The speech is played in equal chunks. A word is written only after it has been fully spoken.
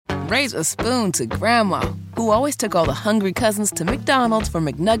raise a spoon to Grandma, who always took all the hungry cousins to McDonald's for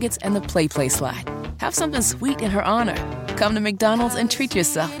McNuggets and the Play Slide. Have something sweet in her honor. Come to McDonald's and treat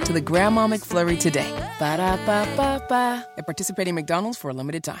yourself to the Grandma McFlurry today. Ba-da-ba-ba-ba. At participating McDonald's for a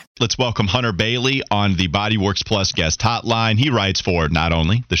limited time. Let's welcome Hunter Bailey on the Bodyworks Plus guest hotline. He writes for not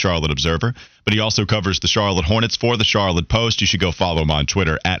only the Charlotte Observer, but he also covers the Charlotte Hornets for the Charlotte Post. You should go follow him on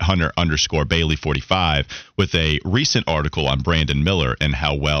Twitter at Hunter_Bailey45 with a recent article on Brandon Miller and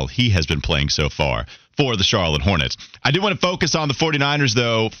how well he has been playing so far for the Charlotte Hornets. I do want to focus on the 49ers,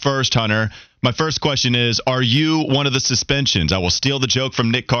 though, first, Hunter. My first question is, are you one of the suspensions? I will steal the joke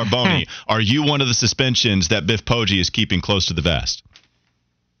from Nick Carboni. Are you one of the suspensions that Biff Poggi is keeping close to the vest?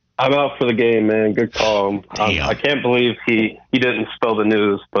 I'm out for the game, man. Good call. I can't believe he didn't spill the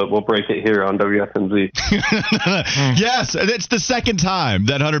news, but we'll break it here on WFNZ. Yes, it's the second time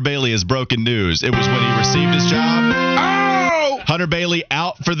that Hunter Bailey has broken news. It was when he received his job. Hunter Bailey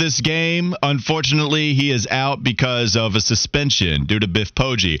out for this game. Unfortunately, he is out because of a suspension due to Biff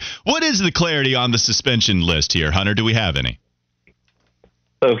Poggi. What is the clarity on the suspension list here, Hunter? Do we have any?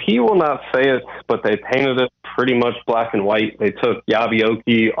 So he will not say it, but they painted it pretty much black and white. They took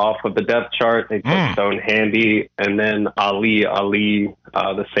Yabioki off of the depth chart. They took Stone Handy, and then Ali,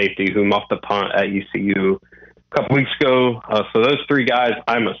 the safety who muffed the punt at ECU a couple weeks ago. So those three guys,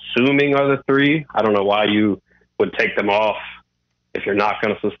 I'm assuming, are the three. I don't know why you would take them off if you're not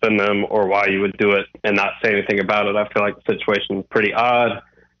going to suspend them, or why you would do it and not say anything about it. I feel like the situation is pretty odd.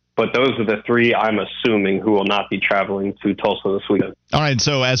 But those are the three, I'm assuming, who will not be traveling to Tulsa this weekend. All right,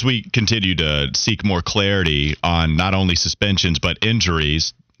 so as we continue to seek more clarity on not only suspensions but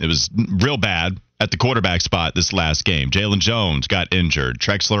injuries, it was real bad at the quarterback spot this last game. Jalen Jones got injured.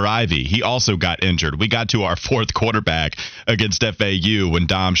 Trexler Ivy, he also got injured. We got to our fourth quarterback against FAU when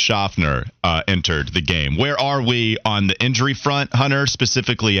Dom Schaffner entered the game. Where are we on the injury front, Hunter,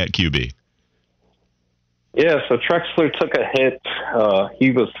 specifically at QB? Yeah, so Trexler took a hit.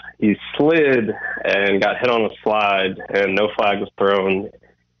 He slid and got hit on a slide, and no flag was thrown.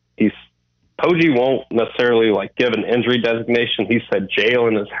 Poggi won't necessarily give an injury designation. He said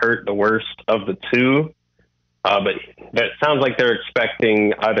Jalen is hurt the worst of the two, but that sounds like they're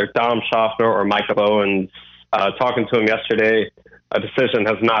expecting either Dom Schaffner or Micah Bowens. Talking to him yesterday, a decision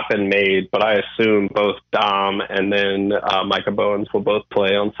has not been made, but I assume both Dom and then Micah Bowens will both play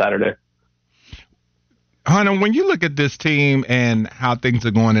on Saturday. Hunter, when you look at this team and how things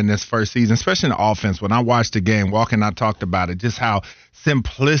are going in this first season, especially in the offense, when I watched the game, Walker and I talked about it, just how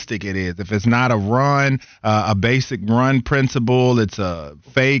simplistic it is. If it's not a run, a basic run principle, it's a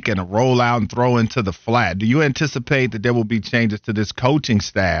fake and a rollout and throw into the flat. Do you anticipate that there will be changes to this coaching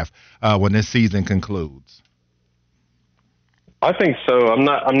staff when this season concludes? I think so. I'm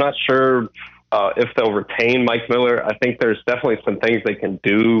not sure if they'll retain Mike Miller. I think there's definitely some things they can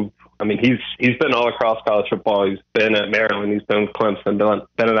do. I mean, he's been all across college football. He's been at Maryland. He's been at Clemson,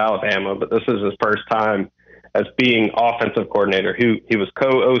 been at Alabama. But this is his first time as being offensive coordinator. He was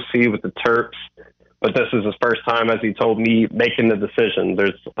co-OC with the Terps, but this is his first time, as he told me, making the decision.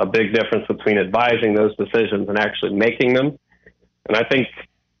 There's a big difference between advising those decisions and actually making them. And I think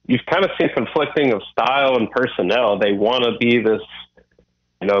you've kind of seen conflicting of style and personnel. They want to be this,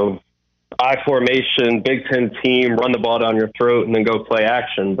 I formation, Big Ten team, run the ball down your throat and then go play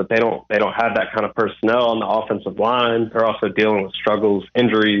action. But they don't have that kind of personnel on the offensive line. They're also dealing with struggles,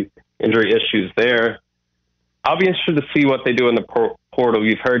 injury issues there. I'll be interested to see what they do in the portal.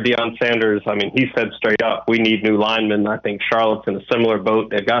 You've heard Deion Sanders. I mean, he said straight up, we need new linemen. I think Charlotte's in a similar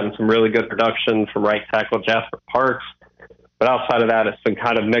boat. They've gotten some really good production from right tackle Jasper Parks. But outside of that, it's been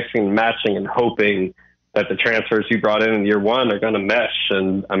kind of mixing and matching and hoping that the transfers you brought in year one are going to mesh.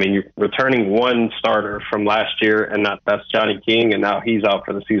 And, I mean, you're returning one starter from last year, and that's Johnny King, and now he's out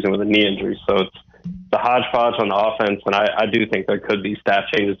for the season with a knee injury. So it's the hodgepodge on the offense, and I do think there could be staff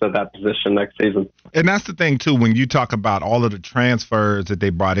changes at that position next season. And that's the thing, too, when you talk about all of the transfers that they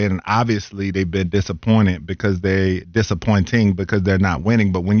brought in, and obviously they've been disappointing because they're not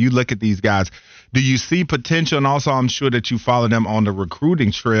winning. But when you look at these guys, do you see potential? And also, I'm sure that you follow them on the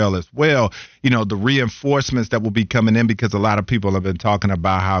recruiting trail as well. The reinforcements that will be coming in, because a lot of people have been talking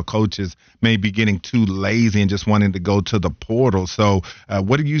about how coaches may be getting too lazy and just wanting to go to the portal. So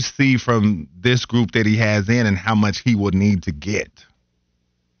what do you see from this group that he has in and how much he would need to get?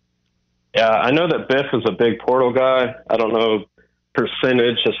 Yeah, I know that Biff is a big portal guy. I don't know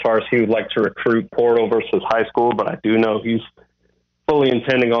percentage as far as he would like to recruit portal versus high school, but I do know he's fully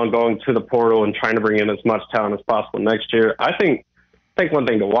intending on going to the portal and trying to bring in as much talent as possible next year. I think one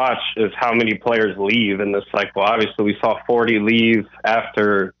thing to watch is how many players leave in this cycle. Obviously, we saw 40 leave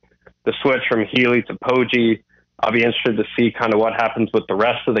after the switch from Healy to Poggi. I'll be interested to see kind of what happens with the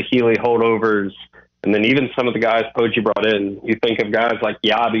rest of the Healy holdovers. And then even some of the guys Poggi brought in. You think of guys like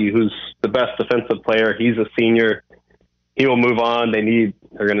Yabi, who's the best defensive player. He's a senior. He will move on.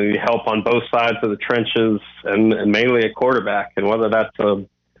 They're going to need help on both sides of the trenches and mainly a quarterback. And whether that's a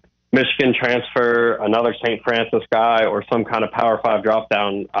Michigan transfer, another St. Francis guy, or some kind of Power 5 drop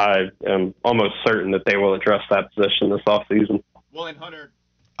down, I am almost certain that they will address that position this offseason. Well, and Hunter,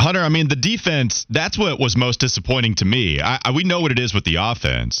 I mean, the defense, that's what was most disappointing to me. We know what it is with the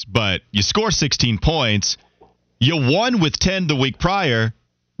offense, but you score 16 points. You won with 10 the week prior,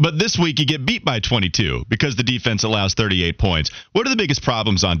 but this week you get beat by 22 because the defense allows 38 points. What are the biggest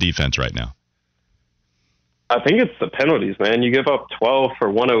problems on defense right now? I think it's the penalties, man. You give up 12 for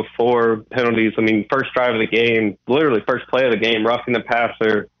 104 penalties. I mean, first drive of the game, literally first play of the game, roughing the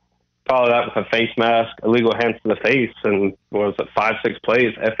passer, follow that with a face mask, illegal hands to the face, and what was it, 5-6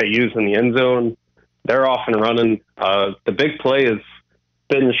 plays, FAU's in the end zone. They're off and running. The big play has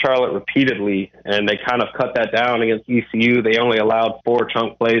been Charlotte repeatedly, and they kind of cut that down against ECU. They only allowed 4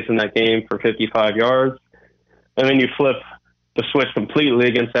 chunk plays in that game for 55 yards. And then you flip the switch completely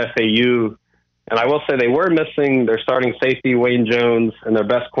against FAU. And I will say they were missing their starting safety, Wayne Jones, and their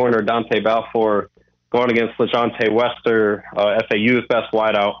best corner, Dante Balfour, going against LeJontay Wester, FAU's best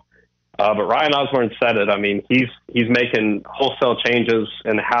wideout. But Ryan Osborne said it. I mean, he's making wholesale changes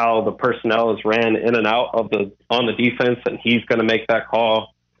in how the personnel is ran in and out on the defense, and he's going to make that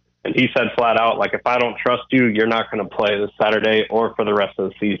call. And he said flat out, like, if I don't trust you, you're not going to play this Saturday or for the rest of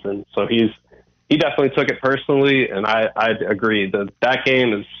the season. So he definitely took it personally, and I agree that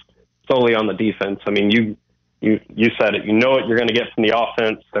game is solely on the defense. I mean, you said it. You know what you're going to get from the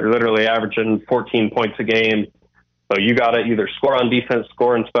offense. They're literally averaging 14 points a game. So you got to either score on defense,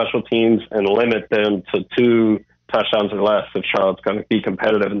 score in special teams, and limit them to 2 touchdowns or less if Charlotte's going to be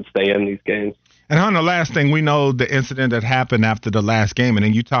competitive and stay in these games. And on the last thing, we know the incident that happened after the last game, and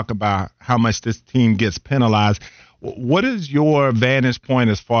then you talk about how much this team gets penalized. What is your vantage point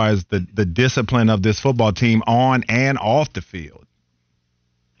as far as the discipline of this football team on and off the field?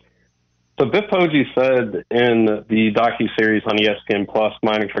 So Biff Poggi said in the docuseries on ESPN Plus,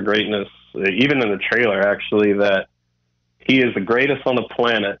 Mining for Greatness, even in the trailer actually, that he is the greatest on the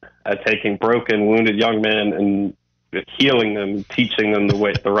planet at taking broken, wounded young men and healing them, teaching them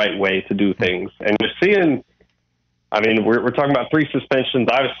the right way to do things. And you're seeing, I mean, we're talking about 3 suspensions.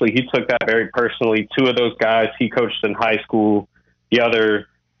 Obviously, he took that very personally. 2 of those guys he coached in high school. The other,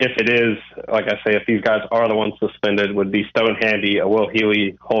 if it is, like I say, if these guys are the ones suspended, would be Stone Handy, a Will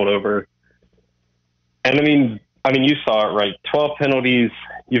Healy holdover. And I mean, you saw it, right? 12 penalties.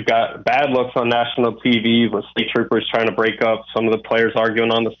 You've got bad looks on national TV with state troopers trying to break up. Some of the players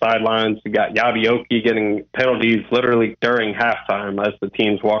arguing on the sidelines. You got Yabioki getting penalties literally during halftime as the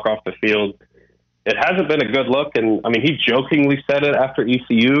teams walk off the field. It hasn't been a good look. And I mean, he jokingly said it after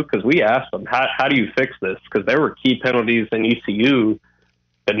ECU because we asked him, how do you fix this? Because there were key penalties in ECU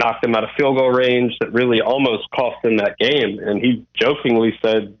that knocked him out of field goal range that really almost cost him that game. And he jokingly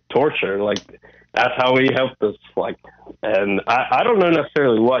said torture, like, that's how he helped us. Like, and I don't know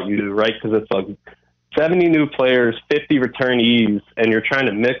necessarily what you do, right? Because it's like 70 new players, 50 returnees, and you're trying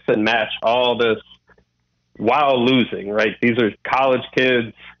to mix and match all this while losing, right? These are college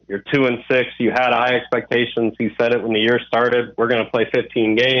kids. You're 2-6. You had high expectations. He said it when the year started. We're going to play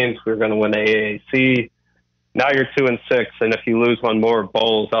 15 games. We're going to win the AAC. Now you're 2-6, and if you lose one more,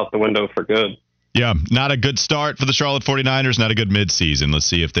 bowl's out the window for good. Yeah, not a good start for the Charlotte 49ers, not a good midseason. Let's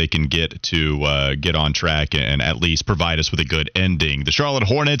see if they can get on track and at least provide us with a good ending. The Charlotte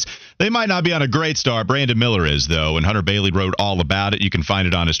Hornets, they might not be on a great start. Brandon Miller is, though, and Hunter Bailey wrote all about it. You can find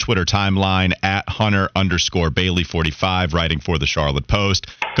it on his Twitter timeline at Hunter_Bailey45, writing for the Charlotte Post.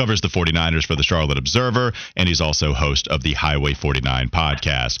 Covers the 49ers for the Charlotte Observer, and he's also host of the Highway 49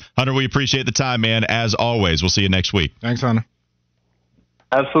 podcast. Hunter, we appreciate the time, man. As always, we'll see you next week. Thanks, Hunter.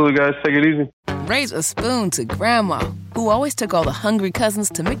 Absolutely, guys. Take it easy. Raise a spoon to Grandma, who always took all the hungry cousins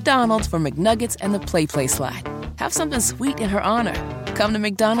to McDonald's for McNuggets and the Play Slide. Have something sweet in her honor. Come to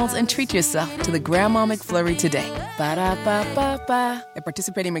McDonald's and treat yourself to the Grandma McFlurry today. Ba-da-ba-ba-ba. At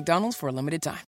participating McDonald's for a limited time.